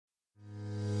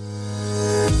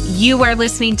You are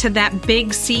listening to That Big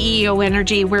CEO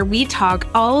Energy, where we talk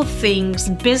all things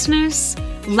business,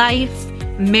 life,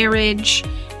 marriage,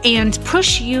 and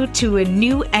push you to a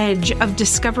new edge of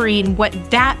discovering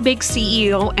what that big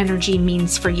CEO energy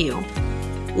means for you.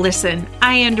 Listen,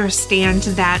 I understand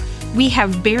that we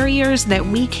have barriers that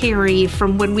we carry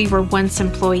from when we were once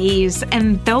employees,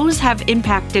 and those have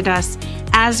impacted us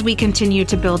as we continue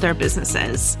to build our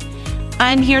businesses.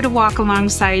 I'm here to walk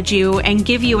alongside you and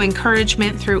give you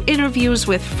encouragement through interviews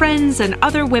with friends and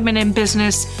other women in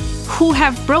business who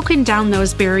have broken down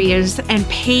those barriers and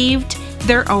paved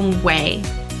their own way.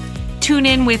 Tune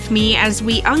in with me as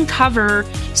we uncover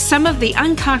some of the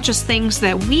unconscious things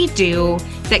that we do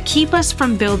that keep us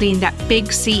from building that big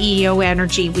CEO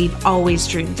energy we've always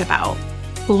dreamed about.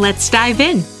 Let's dive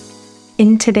in.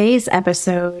 In today's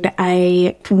episode,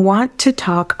 I want to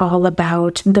talk all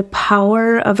about the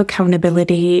power of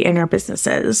accountability in our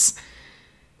businesses.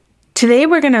 Today,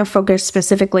 we're going to focus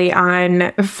specifically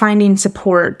on finding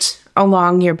support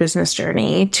along your business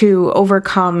journey to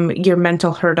overcome your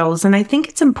mental hurdles. And I think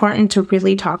it's important to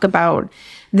really talk about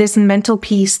this mental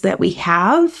piece that we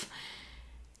have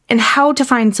and how to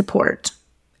find support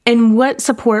and what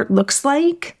support looks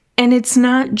like. And it's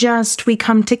not just we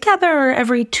come together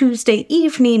every Tuesday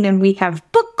evening and we have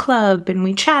book club and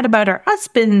we chat about our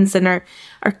husbands and our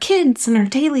kids and our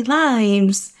daily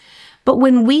lives. But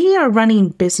when we are running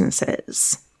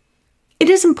businesses, it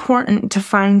is important to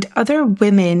find other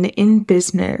women in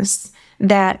business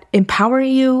that empower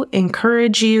you,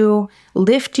 encourage you,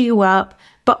 lift you up,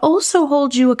 but also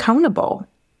hold you accountable.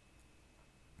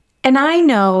 And I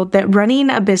know that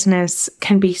running a business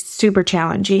can be super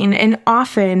challenging, and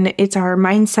often it's our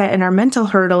mindset and our mental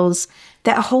hurdles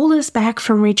that hold us back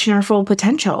from reaching our full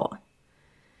potential.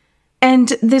 And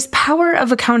this power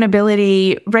of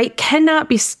accountability, right, cannot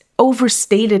be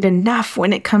overstated enough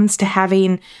when it comes to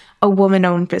having a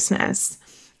woman-owned business.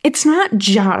 It's not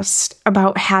just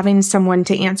about having someone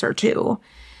to answer to,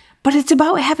 but it's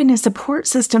about having a support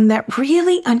system that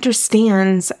really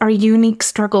understands our unique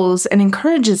struggles and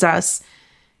encourages us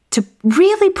to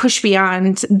really push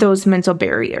beyond those mental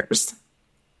barriers.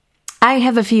 I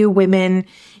have a few women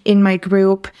in my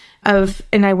group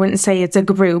and I wouldn't say it's a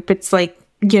group, it's like,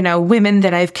 women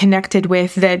that I've connected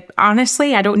with that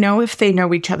honestly, I don't know if they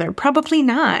know each other. Probably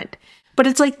not. But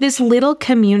it's like this little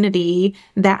community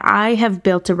that I have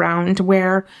built around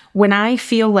where when I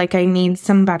feel like I need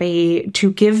somebody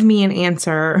to give me an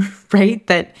answer, right,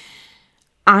 that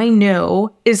I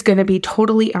know is going to be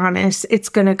totally honest, it's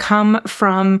going to come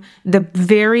from the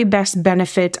very best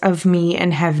benefit of me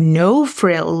and have no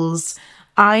frills,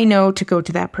 I know to go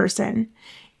to that person.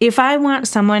 If I want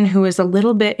someone who is a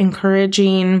little bit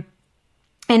encouraging,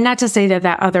 and not to say that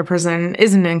that other person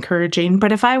isn't encouraging,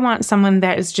 but if I want someone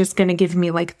that is just going to give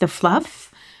me like the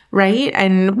fluff, right?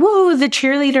 And whoa, the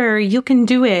cheerleader, you can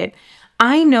do it.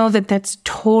 I know that that's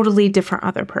totally different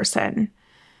other person.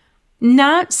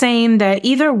 Not saying that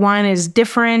either one is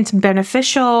different,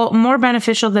 beneficial, more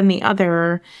beneficial than the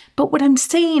other. But what I'm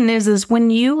saying is when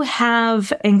you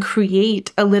have and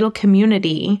create a little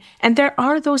community, and there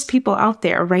are those people out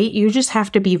there, right? You just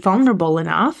have to be vulnerable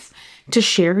enough to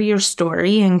share your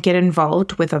story and get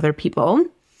involved with other people.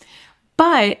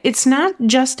 But it's not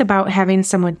just about having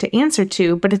someone to answer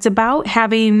to, but it's about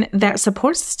having that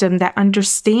support system that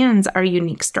understands our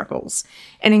unique struggles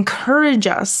and encourage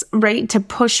us, right, to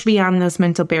push beyond those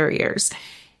mental barriers.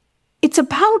 It's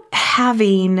about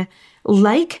having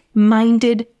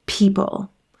like-minded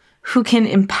people who can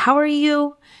empower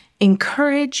you,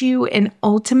 encourage you, and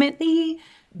ultimately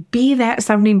be that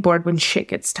sounding board when shit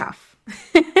gets tough.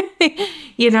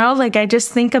 I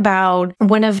just think about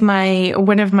one of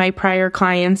my prior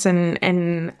clients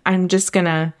and I'm just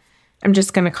gonna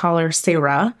call her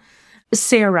Sarah.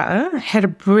 Sarah had a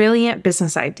brilliant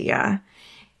business idea,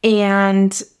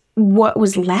 and what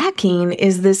was lacking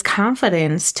is this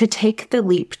confidence to take the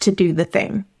leap to do the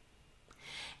thing.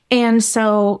 And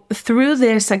so through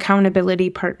this accountability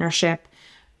partnership,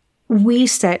 we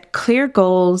set clear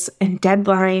goals and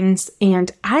deadlines,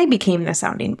 and I became the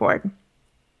sounding board.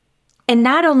 And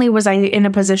not only was I in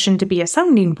a position to be a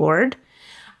sounding board,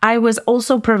 I was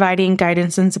also providing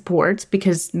guidance and support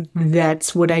because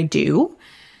that's what I do.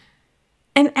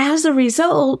 And as a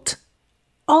result,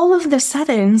 all of the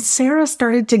sudden, Sarah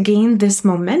started to gain this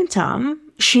momentum.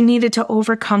 She needed to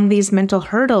overcome these mental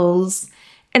hurdles.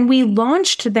 And we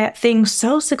launched that thing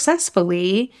so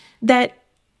successfully that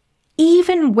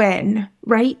even when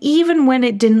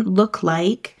it didn't look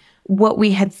like what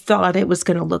we had thought it was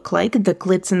going to look like, the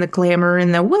glitz and the glamour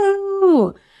and the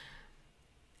woo,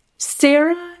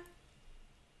 Sarah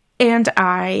and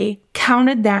I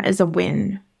counted that as a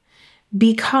win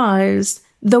because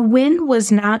the win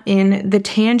was not in the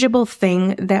tangible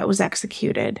thing that was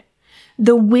executed.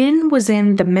 The win was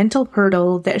in the mental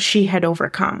hurdle that she had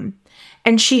overcome.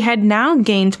 And she had now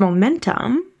gained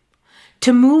momentum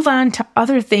to move on to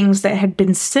other things that had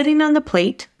been sitting on the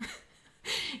plate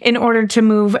in order to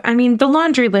move. I mean, the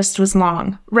laundry list was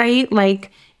long, right?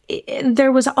 Like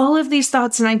there was all of these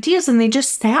thoughts and ideas, and they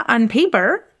just sat on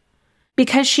paper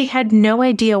because she had no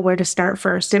idea where to start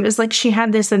first. It was like she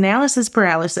had this analysis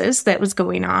paralysis that was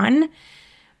going on,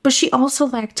 but she also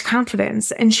lacked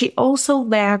confidence, and she also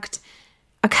lacked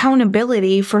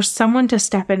accountability for someone to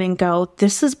step in and go,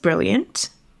 this is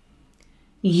brilliant.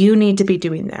 You need to be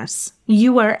doing this.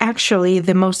 You are actually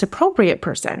the most appropriate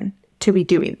person to be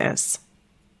doing this.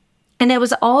 And it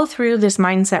was all through this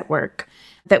mindset work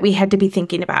that we had to be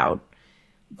thinking about.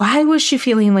 Why was she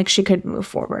feeling like she couldn't move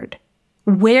forward?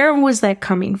 Where was that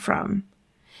coming from?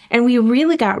 And we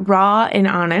really got raw and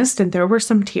honest, and there were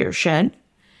some tears shed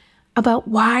about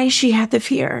why she had the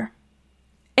fear.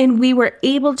 And we were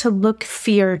able to look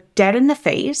fear dead in the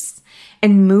face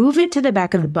and move it to the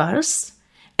back of the bus.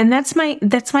 And that's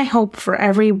my hope for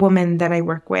every woman that I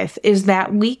work with, is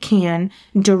that we can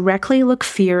directly look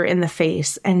fear in the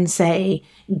face and say,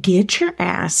 get your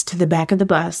ass to the back of the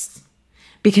bus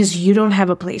because you don't have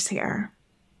a place here.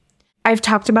 I've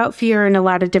talked about fear in a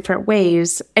lot of different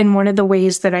ways. And one of the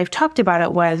ways that I've talked about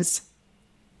it was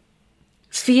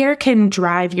fear can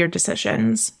drive your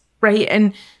decisions, right?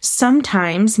 And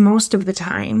sometimes, most of the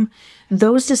time,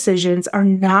 those decisions are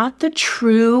not the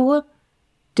true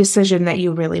decision that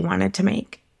you really wanted to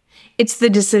make. It's the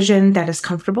decision that is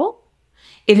comfortable.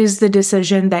 It is the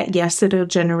decision that, yes, it'll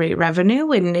generate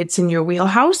revenue and it's in your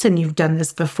wheelhouse and you've done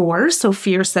this before. So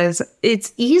fear says,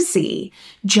 it's easy.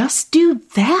 Just do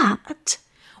that.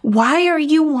 Why are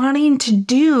you wanting to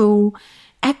do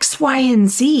X, Y, and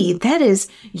Z? That is,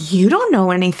 you don't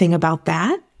know anything about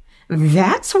that.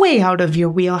 That's way out of your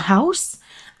wheelhouse.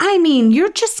 I mean,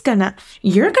 you're gonna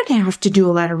have to do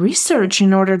a lot of research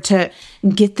in order to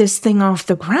get this thing off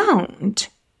the ground.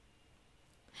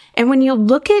 And when you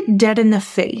look it dead in the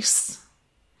face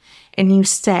and you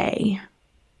say,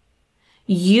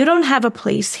 you don't have a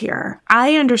place here.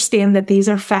 I understand that these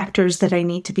are factors that I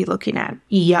need to be looking at.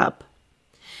 Yup.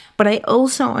 But I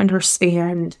also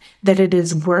understand that it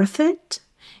is worth it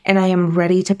and I am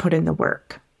ready to put in the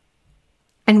work.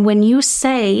 And when you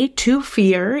say to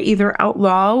fear, either out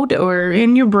loud or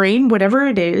in your brain, whatever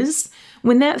it is,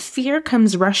 when that fear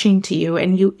comes rushing to you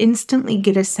and you instantly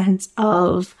get a sense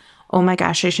of, oh my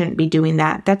gosh, I shouldn't be doing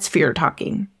that. That's fear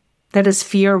talking. That is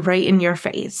fear right in your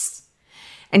face.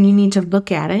 And you need to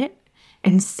look at it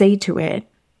and say to it,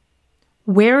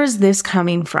 where is this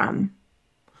coming from?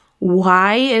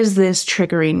 Why is this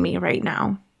triggering me right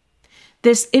now?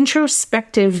 This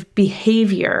introspective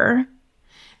behavior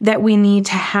that we need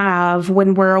to have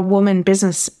when we're a woman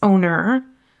business owner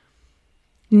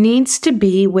needs to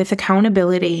be with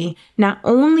accountability, not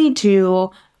only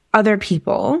to other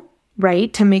people,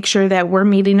 right? To make sure that we're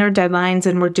meeting our deadlines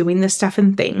and we're doing the stuff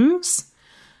and things,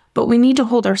 but we need to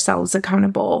hold ourselves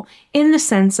accountable in the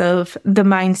sense of the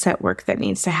mindset work that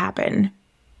needs to happen.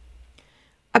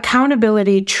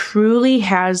 Accountability truly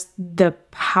has the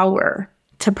power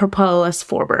to propel us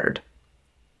forward.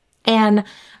 And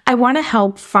I want to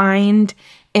help find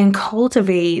and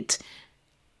cultivate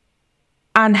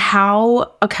on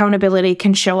how accountability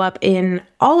can show up in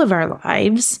all of our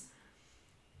lives.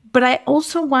 But I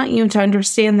also want you to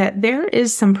understand that there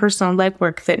is some personal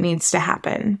legwork that needs to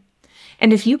happen.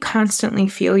 And if you constantly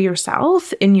feel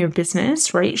yourself in your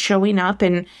business, right, showing up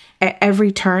and at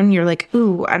every turn you're like,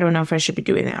 ooh, I don't know if I should be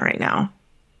doing that right now.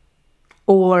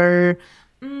 Or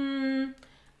I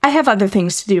have other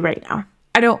things to do right now.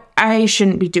 I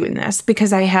shouldn't be doing this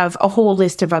because I have a whole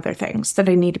list of other things that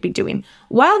I need to be doing.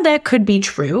 While that could be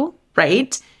true,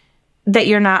 right, that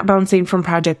you're not bouncing from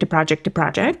project to project to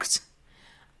project,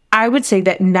 I would say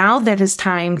that now that is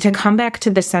time to come back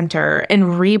to the center and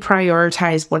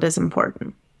reprioritize what is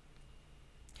important.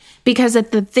 Because if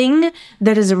the thing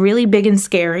that is really big and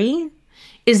scary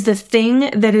is the thing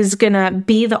that is going to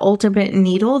be the ultimate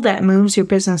needle that moves your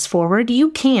business forward, you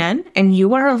can, and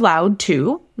you are allowed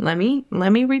to, let me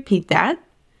repeat that.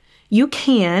 You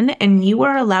can, and you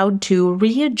are allowed to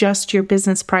readjust your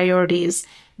business priorities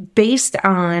based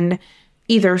on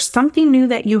either something new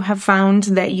that you have found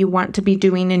that you want to be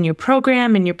doing in your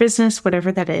program, in your business,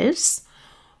 whatever that is,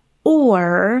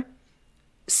 or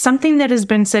something that has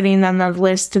been sitting on the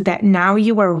list that now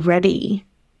you are ready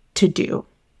to do.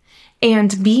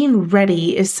 And being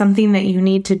ready is something that you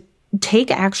need to take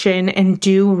action and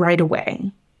do right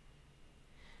away.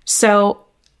 So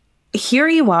here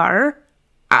you are,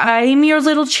 I'm your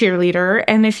little cheerleader,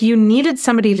 and if you needed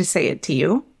somebody to say it to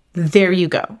you, there you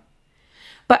go.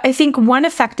 But I think one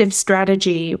effective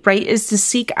strategy, right, is to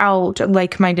seek out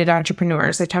like-minded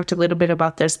entrepreneurs. I talked a little bit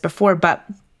about this before, but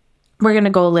we're going to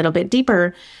go a little bit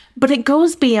deeper. But it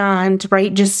goes beyond,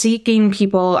 right, just seeking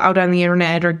people out on the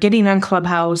internet or getting on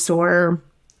Clubhouse or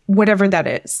whatever that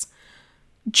is.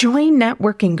 Join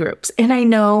networking groups. And I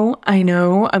know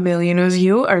a million of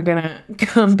you are going to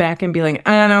come back and be like,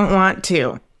 I don't want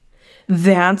to.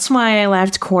 That's why I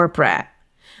left corporate.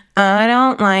 I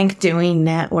don't like doing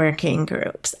networking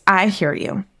groups. I hear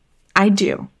you. I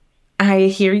do. I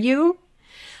hear you.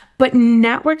 But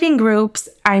networking groups,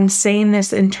 I'm saying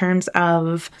this in terms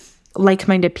of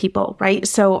like-minded people, right?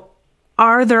 So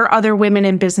are there other women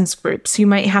in business groups? You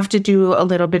might have to do a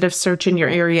little bit of search in your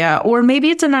area, or maybe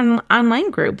it's an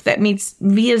online group that meets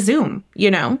via Zoom,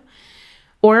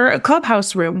 or a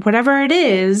Clubhouse room, whatever it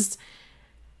is.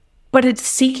 But it's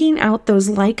seeking out those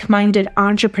like-minded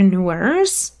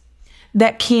entrepreneurs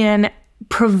that can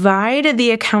provide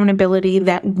the accountability,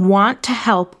 that want to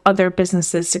help other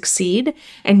businesses succeed.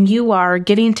 And you are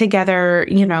getting together,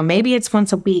 maybe it's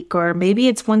once a week or maybe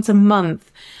it's once a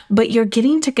month, but you're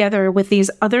getting together with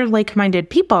these other like-minded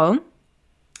people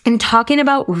and talking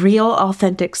about real,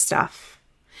 authentic stuff.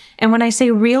 And when I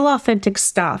say real, authentic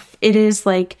stuff, it is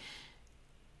like,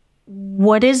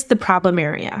 what is the problem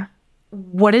area?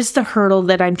 What is the hurdle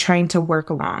that I'm trying to work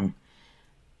along?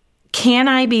 Can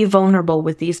I be vulnerable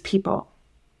with these people?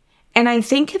 And I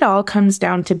think it all comes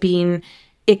down to being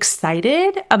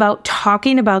excited about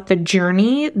talking about the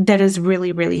journey that is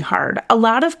really, really hard. A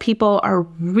lot of people are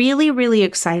really, really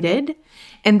excited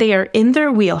and they are in their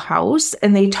wheelhouse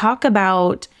and they talk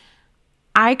about,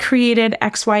 I created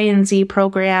X, Y, and Z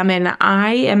program and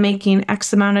I am making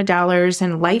X amount of dollars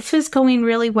and life is going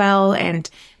really well and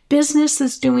business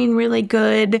is doing really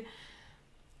good.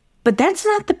 But that's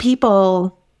not the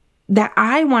people that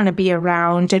I want to be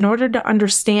around in order to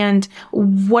understand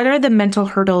what are the mental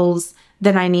hurdles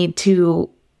that I need to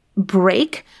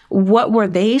break. What were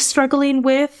they struggling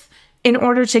with in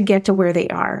order to get to where they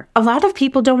are? A lot of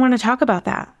people don't want to talk about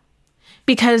that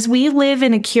because we live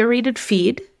in a curated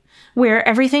feed where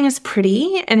everything is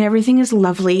pretty and everything is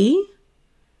lovely.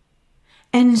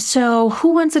 And so who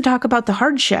wants to talk about the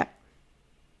hardship?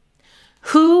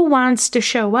 Who wants to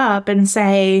show up and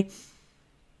say,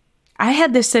 I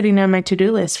had this sitting on my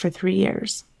to-do list for 3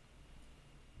 years.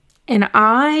 And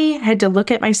I had to look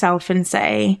at myself and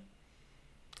say,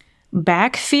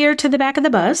 back fear to the back of the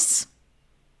bus.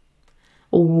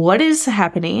 What is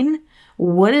happening?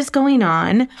 What is going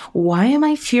on? Why am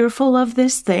I fearful of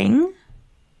this thing?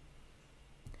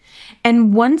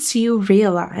 And once you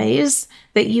realize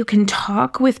that you can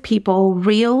talk with people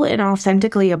real and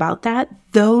authentically about that,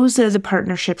 those are the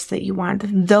partnerships that you want.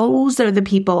 Those are the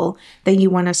people that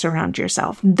you want to surround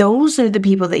yourself. Those are the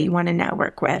people that you want to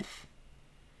network with.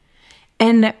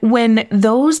 And when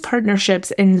those partnerships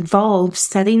involve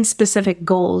setting specific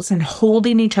goals and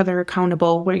holding each other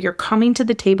accountable, where you're coming to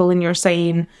the table and you're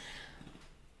saying,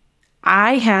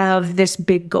 I have this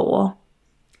big goal.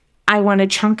 I want to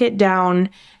chunk it down.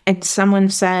 And someone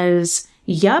says,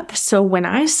 yep, so when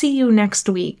I see you next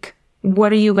week,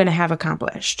 what are you going to have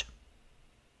accomplished?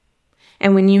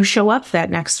 And when you show up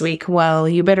that next week, well,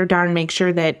 you better darn make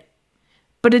sure that,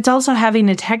 but it's also having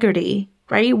integrity,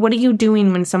 right? What are you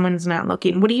doing when someone's not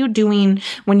looking? What are you doing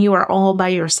when you are all by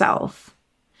yourself?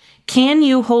 Can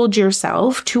you hold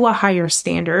yourself to a higher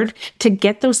standard to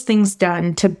get those things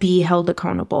done, to be held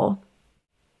accountable?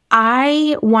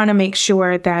 I want to make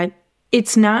sure that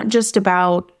it's not just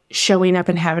about showing up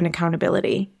and having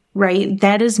accountability, right?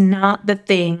 That is not the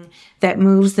thing that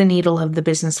moves the needle of the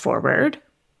business forward.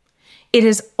 It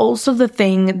is also the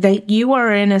thing that you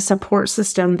are in a support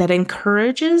system that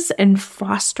encourages and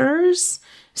fosters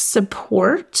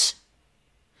support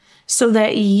so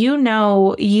that you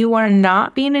know you are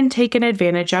not being taken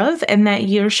advantage of and that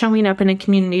you're showing up in a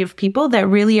community of people that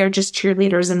really are just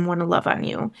cheerleaders and want to love on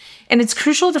you. And it's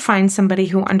crucial to find somebody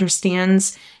who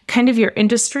understands kind of your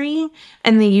industry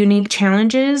and the unique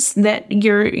challenges that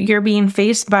you're being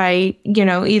faced by,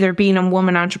 either being a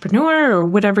woman entrepreneur or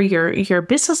whatever your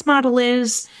business model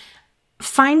is.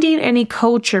 Finding any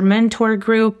coach or mentor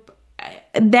group,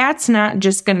 that's not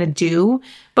just going to do.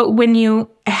 But when you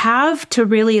have to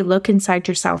really look inside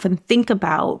yourself and think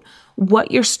about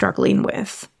what you're struggling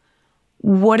with,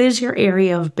 what is your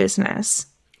area of business?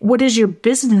 What is your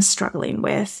business struggling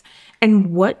with?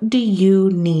 And what do you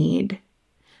need?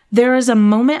 There is a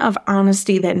moment of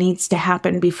honesty that needs to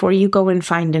happen before you go and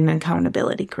find an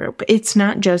accountability group. It's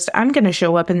not just, I'm going to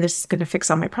show up and this is going to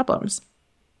fix all my problems.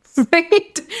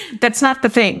 Right? That's not the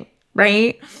thing.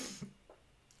 right?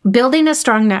 Building a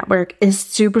strong network is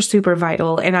super, super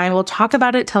vital, and I will talk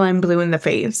about it till I'm blue in the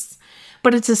face.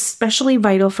 But it's especially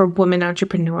vital for women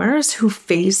entrepreneurs who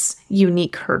face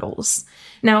unique hurdles.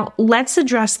 Now, let's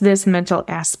address this mental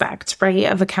aspect, right,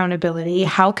 of accountability.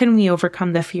 How can we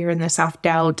overcome the fear and the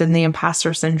self-doubt and the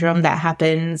imposter syndrome that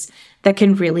happens that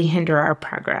can really hinder our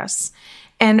progress?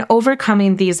 And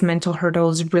overcoming these mental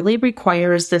hurdles really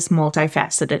requires this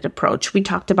multifaceted approach. We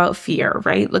talked about fear,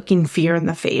 right? Looking fear in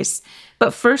the face.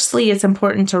 But firstly, it's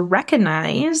important to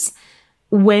recognize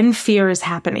when fear is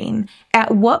happening.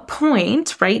 At what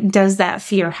point, right, does that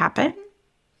fear happen?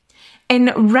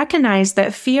 And recognize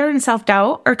that fear and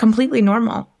self-doubt are completely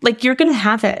normal. Like, you're going to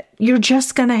have it. You're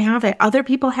just going to have it. Other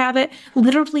people have it.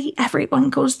 Literally everyone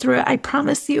goes through it. I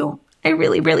promise you. I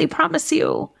really, really promise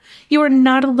you. You are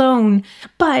not alone.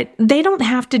 But they don't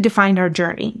have to define our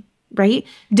journey, right?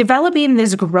 Developing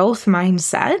this growth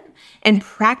mindset and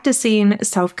practicing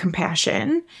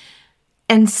self-compassion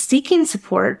and seeking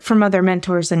support from other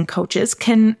mentors and coaches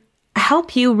can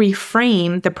help you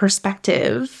reframe the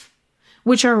perspective,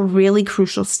 which are really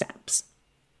crucial steps.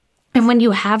 And when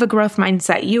you have a growth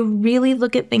mindset, you really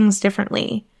look at things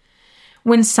differently.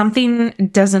 When something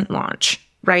doesn't launch,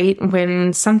 right?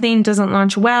 When something doesn't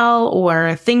launch well,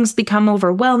 or things become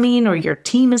overwhelming, or your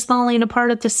team is falling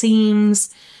apart at the seams,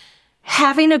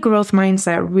 having a growth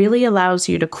mindset really allows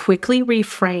you to quickly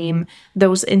reframe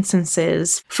those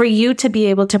instances for you to be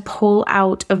able to pull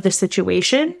out of the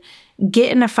situation,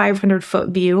 get in a 500-foot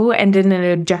view and in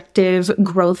an objective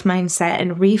growth mindset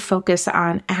and refocus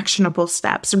on actionable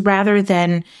steps rather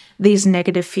than these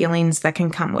negative feelings that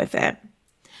can come with it.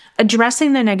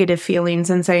 Addressing the negative feelings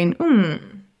and saying,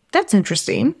 that's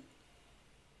interesting.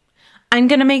 I'm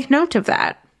going to make note of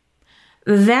that.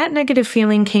 That negative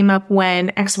feeling came up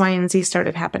when X, Y, and Z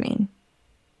started happening.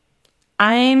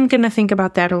 I'm going to think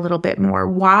about that a little bit more.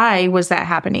 Why was that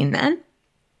happening then?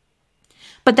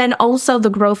 But then also the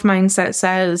growth mindset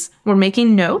says we're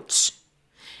making notes.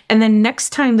 And then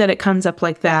next time that it comes up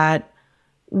like that,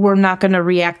 we're not going to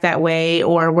react that way,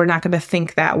 or we're not going to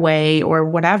think that way, or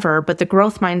whatever. But the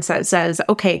growth mindset says,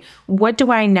 okay, what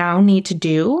do I now need to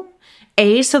do?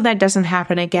 A, so that doesn't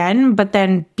happen again, but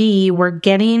then B, we're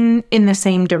getting in the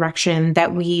same direction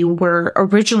that we were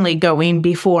originally going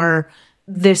before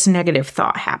this negative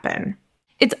thought happened.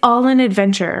 It's all an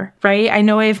adventure, right? I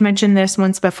know I've mentioned this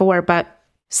once before, but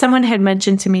someone had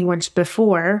mentioned to me once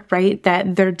before, right,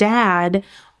 that their dad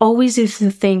always used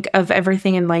to think of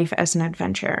everything in life as an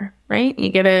adventure, right? You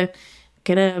get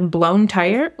a blown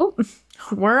tire. Oh,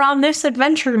 we're on this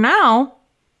adventure now.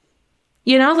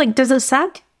 You know, like, does it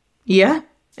suck? Yeah,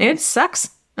 it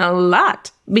sucks a lot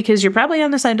because you're probably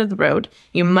on the side of the road.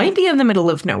 You might be in the middle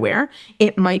of nowhere.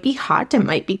 It might be hot. It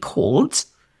might be cold.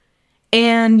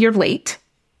 And you're late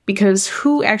because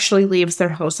who actually leaves their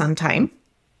house on time?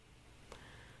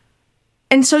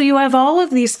 And so you have all of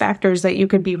these factors that you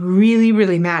could be really,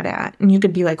 really mad at. And you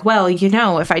could be like, well,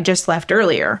 if I just left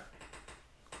earlier.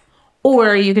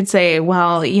 Or you could say,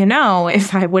 well,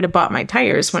 if I would have bought my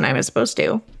tires when I was supposed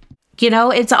to.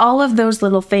 It's all of those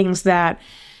little things that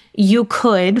you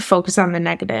could focus on the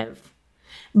negative.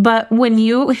 But when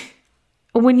you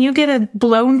get a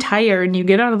blown tire and you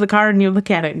get out of the car and you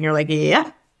look at it and you're like,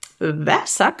 yeah, that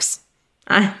sucks.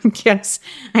 I guess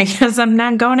I'm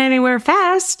not going anywhere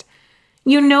fast.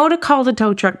 To call the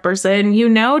tow truck person,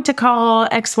 to call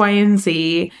X, Y, and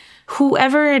Z,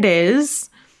 whoever it is,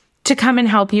 to come and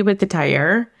help you with the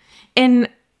tire. And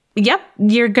yep,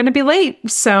 you're going to be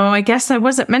late. So I guess I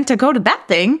wasn't meant to go to that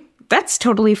thing. That's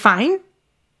totally fine.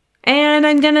 And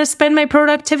I'm going to spend my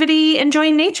productivity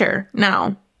enjoying nature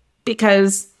now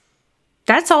because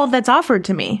that's all that's offered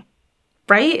to me,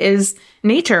 right? Is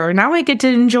nature. Now I get to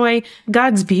enjoy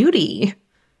God's beauty.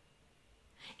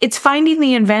 It's finding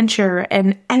the adventure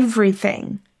and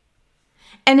everything.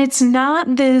 And it's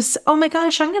not this, oh my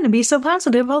gosh, I'm going to be so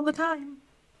positive all the time.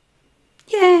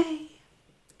 Yay.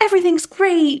 Everything's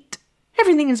great.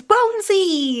 Everything is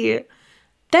bonesy.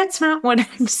 That's not what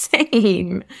I'm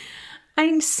saying.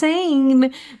 I'm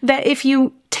saying that if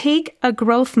you take a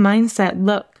growth mindset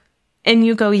look and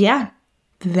you go, yeah,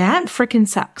 that freaking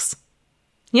sucks.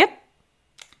 Yep.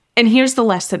 And here's the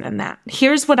lesson in that.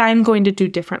 Here's what I'm going to do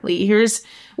differently. Here's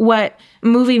what,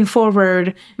 moving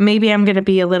forward, maybe I'm going to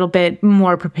be a little bit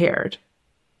more prepared,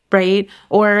 right?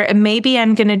 Or maybe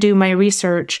I'm going to do my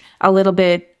research a little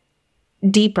bit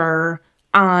deeper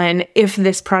on if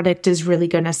this product is really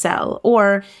going to sell.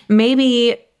 Or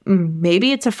maybe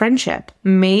it's a friendship.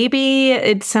 Maybe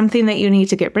it's something that you need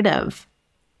to get rid of.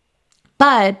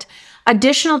 But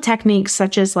Additional techniques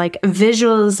such as like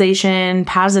visualization,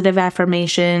 positive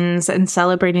affirmations, and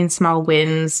celebrating small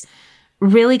wins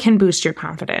really can boost your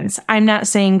confidence. I'm not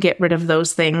saying get rid of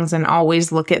those things and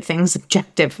always look at things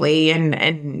objectively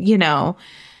and you know,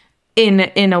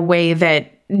 in a way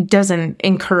that doesn't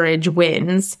encourage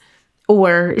wins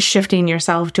or shifting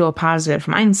yourself to a positive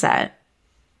mindset.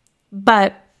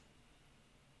 But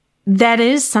that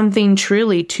is something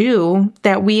truly too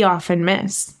that we often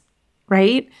miss,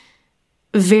 right?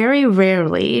 Very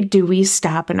rarely do we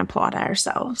stop and applaud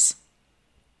ourselves.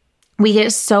 We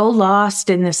get so lost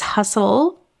in this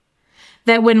hustle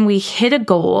that when we hit a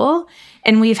goal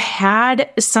and we've had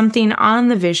something on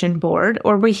the vision board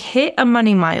or we hit a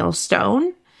money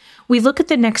milestone, we look at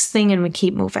the next thing and we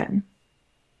keep moving.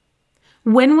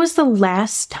 When was the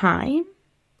last time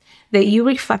that you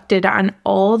reflected on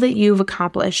all that you've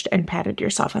accomplished and patted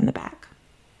yourself on the back?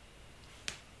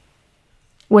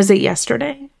 Was it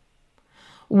yesterday?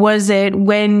 Was it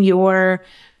when your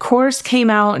course came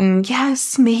out and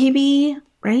yes, maybe,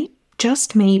 right?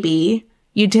 Just maybe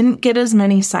you didn't get as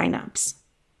many signups,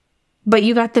 but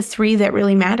you got the 3 that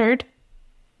really mattered.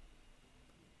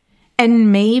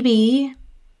 And maybe,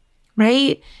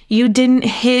 right, you didn't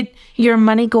hit your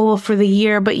money goal for the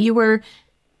year, but you were,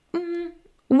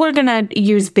 we're going to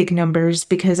use big numbers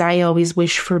because I always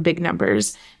wish for big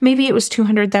numbers. Maybe it was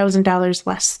 $200,000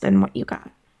 less than what you got.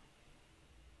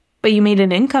 But you made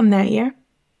an income that year.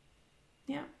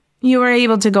 Yeah. You were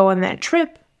able to go on that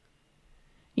trip.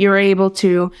 You were able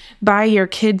to buy your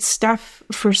kids stuff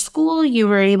for school. You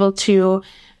were able to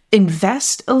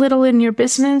invest a little in your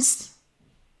business.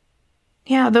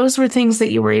 Yeah, those were things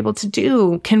that you were able to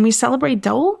do. Can we celebrate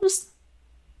those?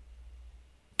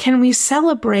 Can we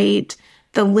celebrate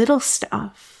the little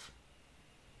stuff?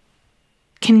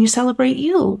 Can you celebrate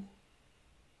you?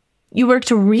 You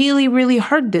worked really, really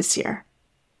hard this year.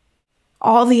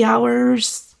 All the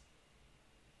hours,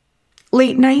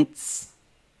 late nights.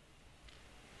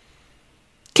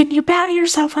 Can you pat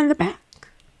yourself on the back?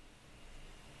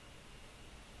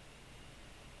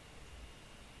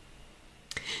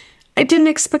 I didn't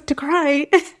expect to cry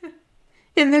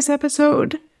in this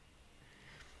episode.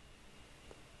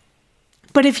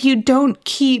 But if you don't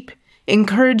keep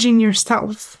encouraging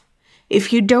yourself,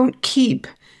 if you don't keep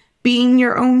being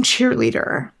your own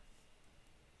cheerleader,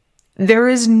 there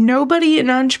is nobody in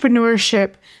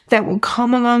entrepreneurship that will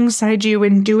come alongside you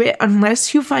and do it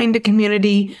unless you find a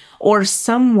community or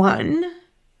someone,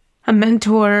 a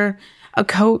mentor, a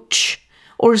coach,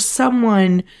 or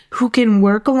someone who can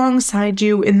work alongside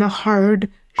you in the hard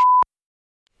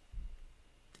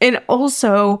and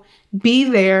also be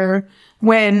there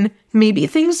when maybe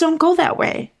things don't go that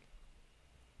way.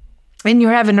 And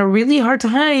you're having a really hard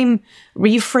time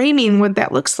reframing what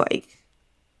that looks like.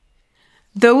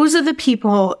 Those are the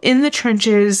people in the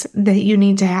trenches that you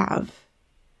need to have.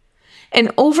 And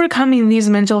overcoming these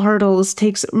mental hurdles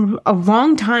takes a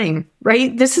long time,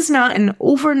 right? This is not an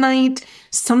overnight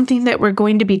something that we're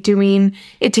going to be doing.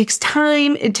 It takes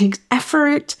time, it takes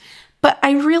effort, but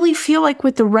I really feel like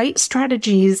with the right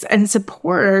strategies and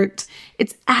support,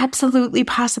 it's absolutely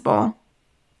possible.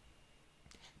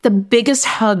 The biggest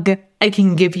hug I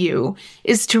can give you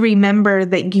is to remember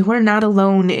that you are not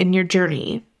alone in your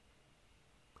journey.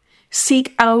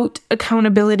 Seek out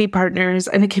accountability partners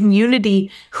and a community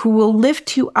who will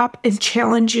lift you up and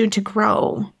challenge you to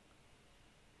grow.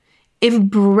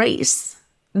 Embrace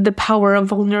the power of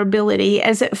vulnerability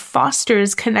as it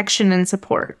fosters connection and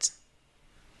support.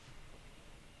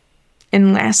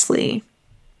 And lastly,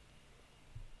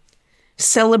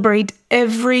 celebrate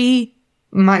every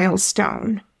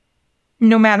milestone,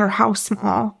 no matter how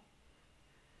small.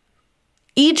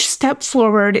 Each step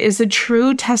forward is a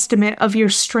true testament of your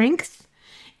strength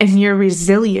and your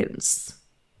resilience.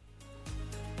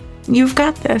 You've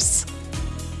got this.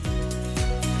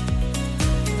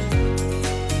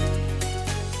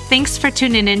 Thanks for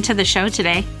tuning into the show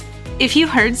today. If you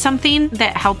heard something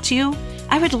that helped you,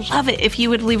 I would love it if you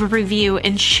would leave a review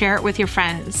and share it with your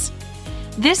friends.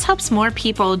 This helps more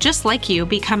people just like you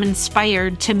become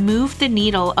inspired to move the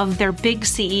needle of their big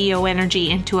CEO energy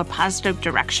into a positive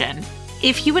direction.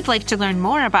 If you would like to learn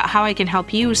more about how I can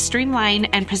help you streamline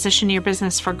and position your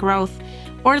business for growth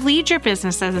or lead your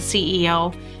business as a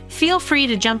CEO, feel free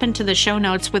to jump into the show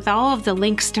notes with all of the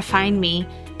links to find me.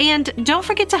 And don't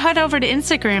forget to head over to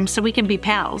Instagram so we can be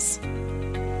pals.